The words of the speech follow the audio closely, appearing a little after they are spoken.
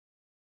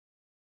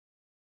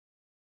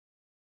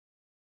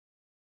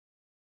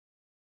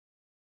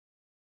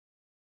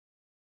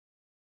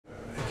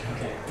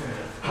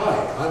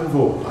I'm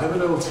Vaughan. I'm an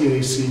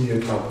LTA senior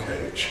club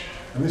coach,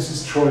 and this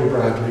is Troy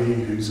Bradley,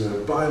 who's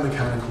a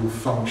biomechanical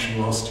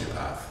functional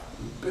osteopath.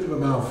 A bit of a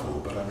mouthful,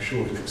 but I'm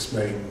sure he'll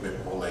explain a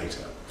bit more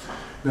later.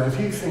 Now, if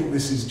you think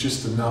this is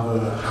just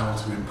another how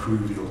to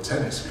improve your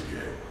tennis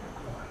video,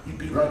 you'd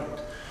be right.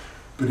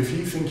 But if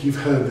you think you've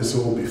heard this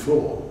all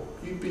before,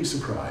 you'd be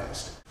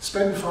surprised.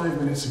 Spend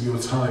 5 minutes of your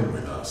time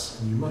with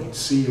us, and you might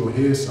see or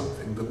hear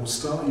something that will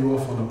start you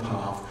off on a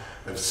path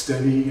of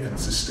steady and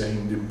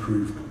sustained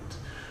improvement.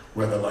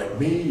 Whether, like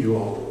me,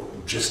 you're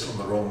just on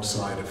the wrong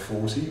side of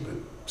 40 but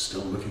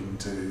still looking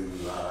to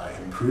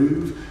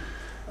improve,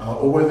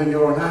 or whether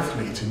you're an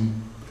athlete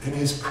in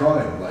his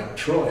prime, like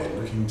Troy,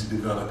 looking to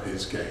develop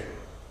his game.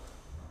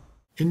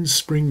 In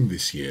spring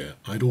this year,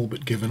 I'd all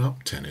but given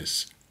up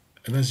tennis,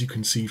 and as you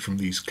can see from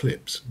these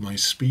clips, my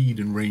speed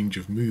and range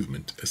of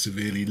movement are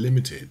severely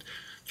limited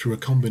through a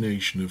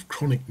combination of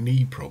chronic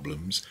knee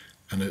problems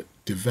and a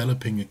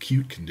developing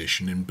acute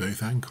condition in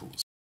both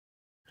ankles.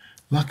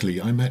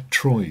 Luckily, I met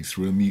Troy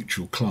through a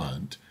mutual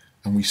client,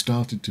 and we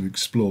started to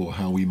explore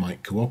how we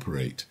might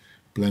cooperate,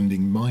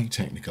 blending my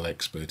technical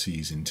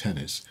expertise in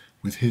tennis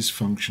with his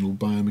functional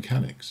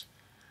biomechanics.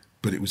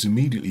 But it was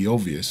immediately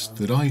obvious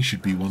that I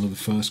should be one of the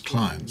first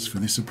clients for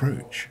this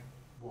approach.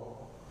 What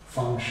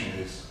function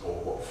is, or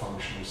what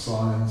functional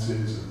science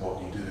is, and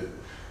what you did at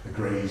the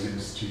Grays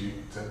Institute,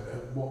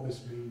 and what this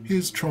means.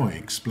 Here's Troy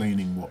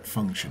explaining what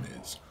function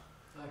is.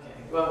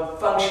 Okay, well,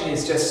 function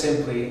is just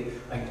simply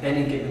like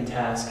any given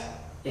task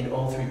in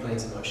all three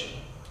planes of motion.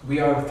 We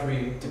are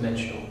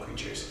three-dimensional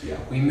creatures. Yeah.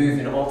 We move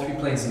in all three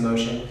planes of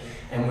motion,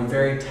 and we're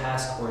very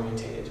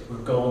task-orientated. We're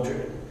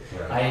goal-driven.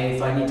 Right.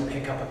 If I need to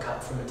pick up a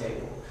cup from a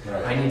table,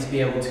 Right. I need to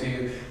be able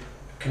to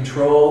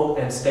control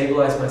and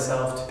stabilize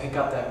myself to pick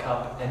up that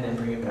cup and then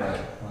bring it back,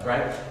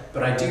 right?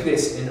 But I do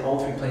this in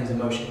all three planes of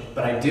motion,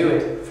 but I do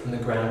it from the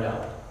ground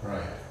up.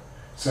 Right.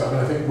 So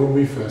I think when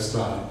we first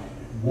started,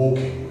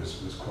 walking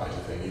was quite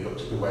a thing. You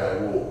looked at the way I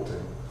walked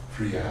and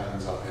threw your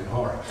hands up in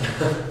horror.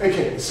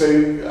 Okay, so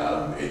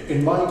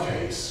in my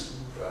case,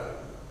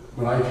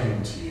 when I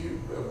came to you,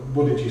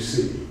 what did you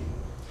see?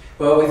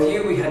 Well, with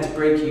you, we had to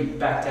break you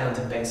back down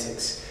to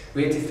basics.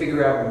 We had to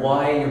figure out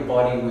why your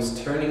body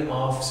was turning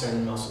off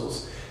certain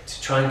muscles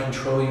to try and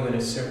control you in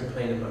a certain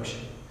plane of motion.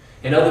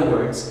 In other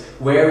words,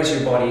 where is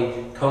your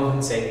body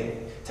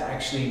compensating to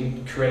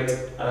actually create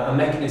a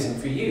mechanism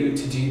for you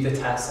to do the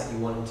task that you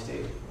wanted to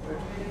do? Where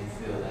do you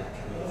feel that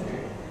coming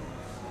through?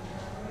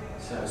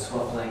 So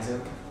swap legs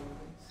up.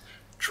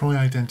 Troy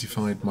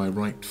identified my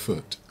right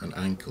foot and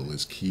ankle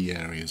as key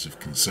areas of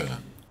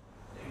concern.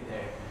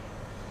 There.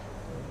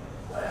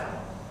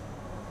 Wow.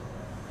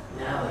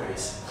 Now there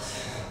is.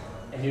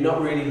 And you're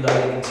not really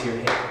loading into your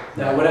hip.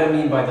 Now what I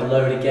mean by the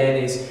load again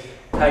is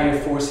how your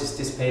force is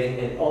dissipating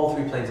in all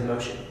three planes of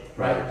motion,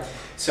 right?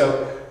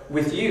 So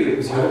with you it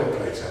was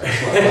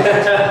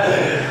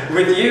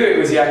with you it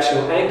was the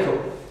actual ankle.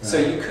 Yeah. So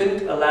you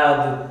couldn't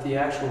allow the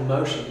actual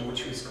motion,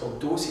 which was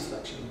called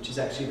dorsiflexion, which is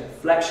actually the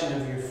flexion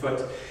of your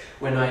foot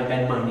when I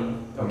bend my knee,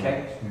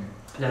 okay?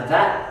 Mm-hmm. Now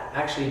that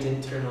actually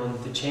didn't turn on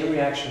the chain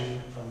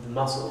reaction of the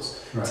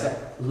muscles to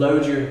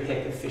load your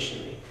hip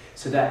efficiently.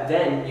 So that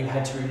then you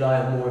had to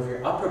rely on more of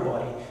your upper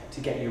body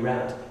to get you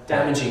around,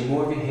 damaging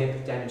more of your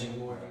hip, damaging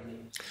more of your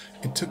knee.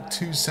 It took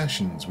 2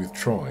 sessions with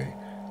Troy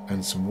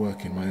and some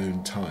work in my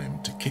own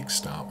time to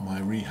kickstart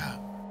my rehab.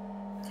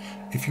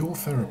 If your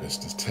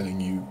therapist is telling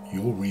you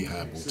your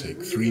rehab will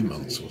take 3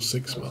 months or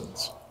 6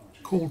 months,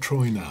 call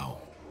Troy now.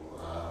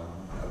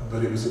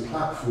 But it was a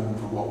platform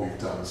for what we've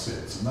done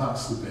since, and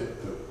that's the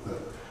bit that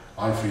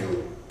I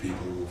feel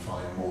people will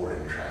find more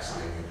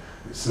interesting.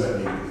 It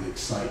certainly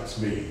excites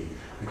me,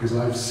 because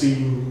I've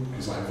seen,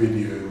 because I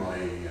video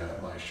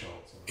my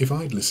shots. If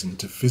I'd listened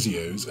to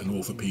physios and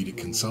orthopaedic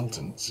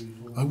consultants,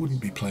 I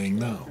wouldn't be playing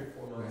now.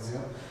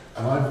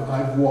 And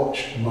I've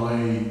watched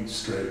my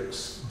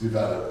strokes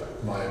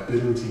develop, my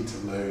ability to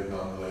load and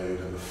unload,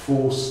 and the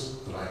force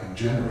that I can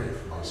generate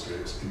from my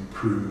strokes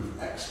improve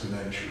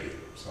exponentially.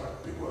 Sorry,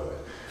 big word.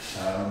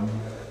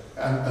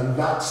 And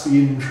that's the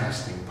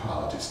interesting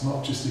part. It's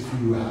not just if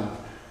you have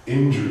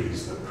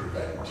injuries that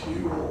prevent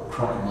you,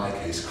 or in my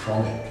case,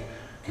 chronic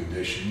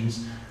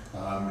conditions.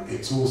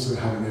 It's also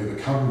having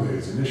overcome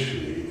those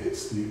initially.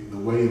 It's the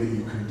way that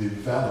you can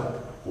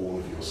develop all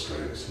of your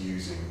strokes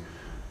using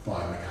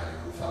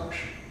biomechanical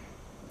function.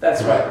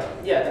 That's right.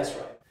 Yeah, that's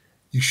right.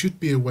 You should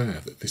be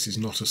aware that this is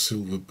not a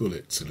silver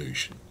bullet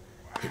solution.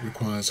 It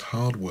requires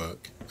hard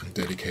work and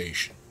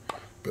dedication,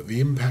 but the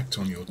impact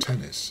on your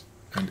tennis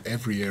and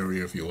every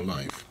area of your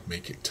life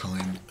make it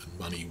time and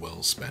money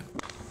well spent.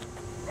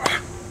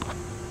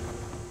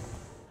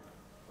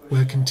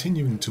 We're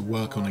continuing to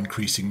work on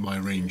increasing my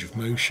range of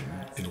motion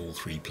in all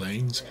 3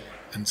 planes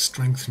and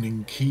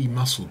strengthening key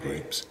muscle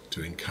groups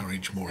to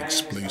encourage more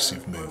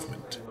explosive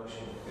movement.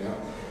 Yeah.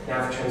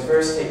 Now for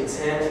transverse, take its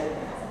hand,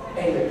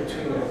 aim it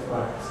between the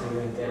flaps, so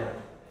you're down.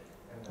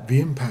 The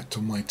impact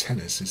on my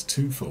tennis is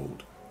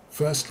twofold.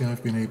 Firstly,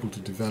 I've been able to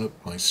develop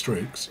my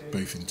strokes,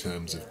 both in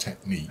terms of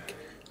technique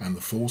and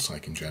the force I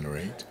can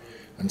generate,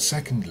 and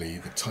secondly,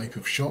 the type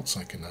of shots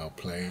I can now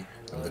play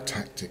and the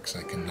tactics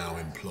I can now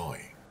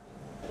employ.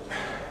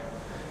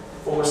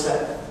 Forward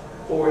step,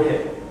 forward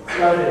hip,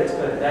 explode it,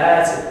 explode it,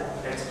 that's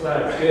it,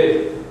 explode,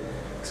 good,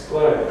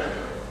 explode,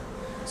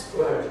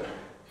 explode.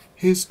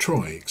 Here's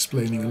Troy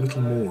explaining a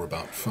little more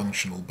about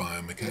functional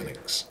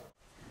biomechanics.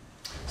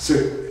 So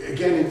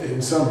again,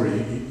 in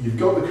summary, you've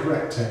got the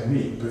correct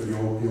technique, but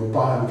your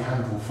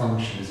biomechanical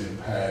function is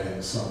impaired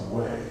in some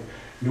way.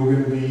 You're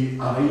going to be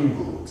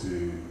unable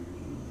to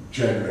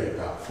generate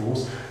that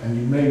force, and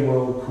you may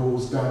well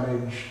cause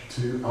damage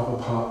to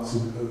other parts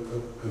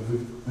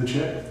of the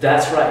chair.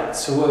 That's right.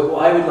 So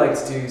what I would like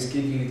to do is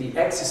give you the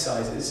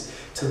exercises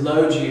to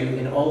load you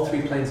in all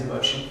three planes of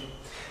motion,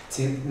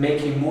 to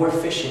make you more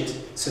efficient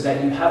so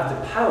that you have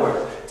the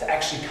power to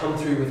actually come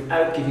through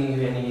without giving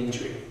you any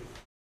injury.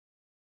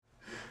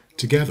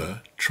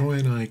 Together, Troy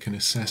and I can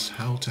assess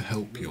how to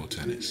help your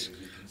tennis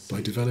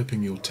by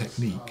developing your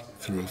technique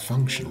through a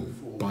functional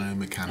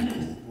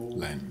biomechanical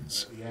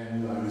lens. At the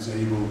end, I was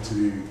able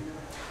to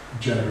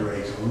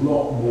generate a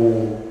lot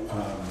more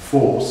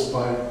force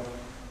by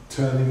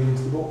turning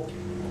into the ball.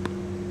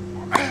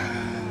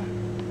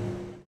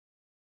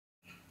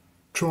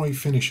 Troy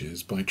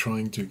finishes by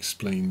trying to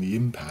explain the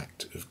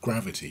impact of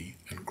gravity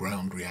and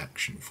ground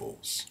reaction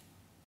force.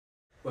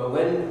 Well,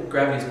 when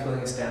gravity is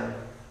pulling us down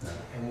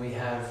and we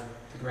have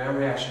the ground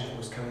reaction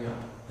force coming up,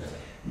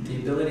 the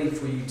ability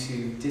for you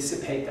to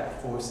dissipate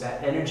that force,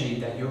 that energy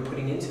that you're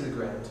putting into the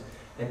ground,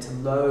 and to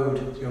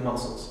load your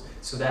muscles.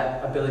 So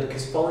that ability,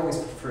 because falling is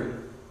for free.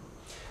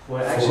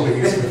 What Falling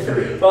is for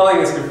free. Falling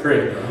is for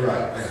free. Right.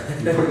 Yeah.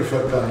 You put your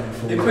foot down and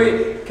fall.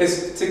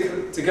 Because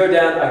to go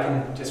down, I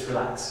can just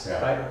relax,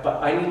 Yeah. right?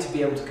 But I need to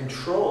be able to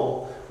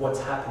control what's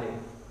happening.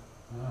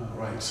 Ah,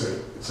 right. So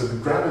the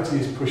gravity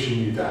is pushing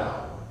you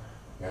down,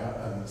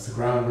 yeah, and it's the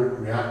ground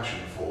reaction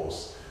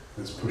force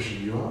that's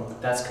pushing you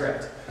up. That's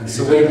correct. And if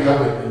So you don't we-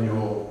 have it in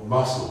your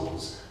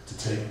muscles to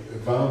take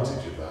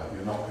advantage of that,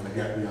 you're not going to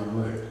get the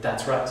unload.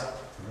 That's right. Right.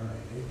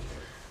 Okay.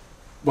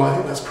 Well, I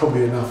think that's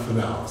probably enough for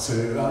now. So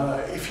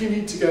if you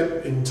need to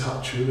get in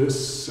touch with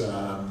us,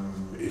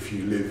 if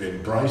you live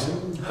in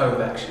Brighton,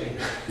 Home, actually.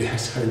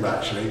 yes, home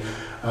actually,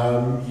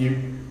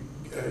 you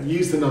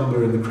use the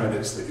number in the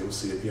credits that you'll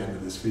see at the end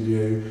of this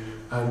video,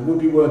 and we'll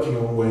be working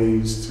on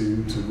ways to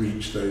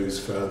reach those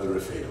further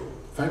afield.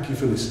 Thank you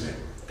for listening.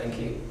 Thank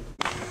you.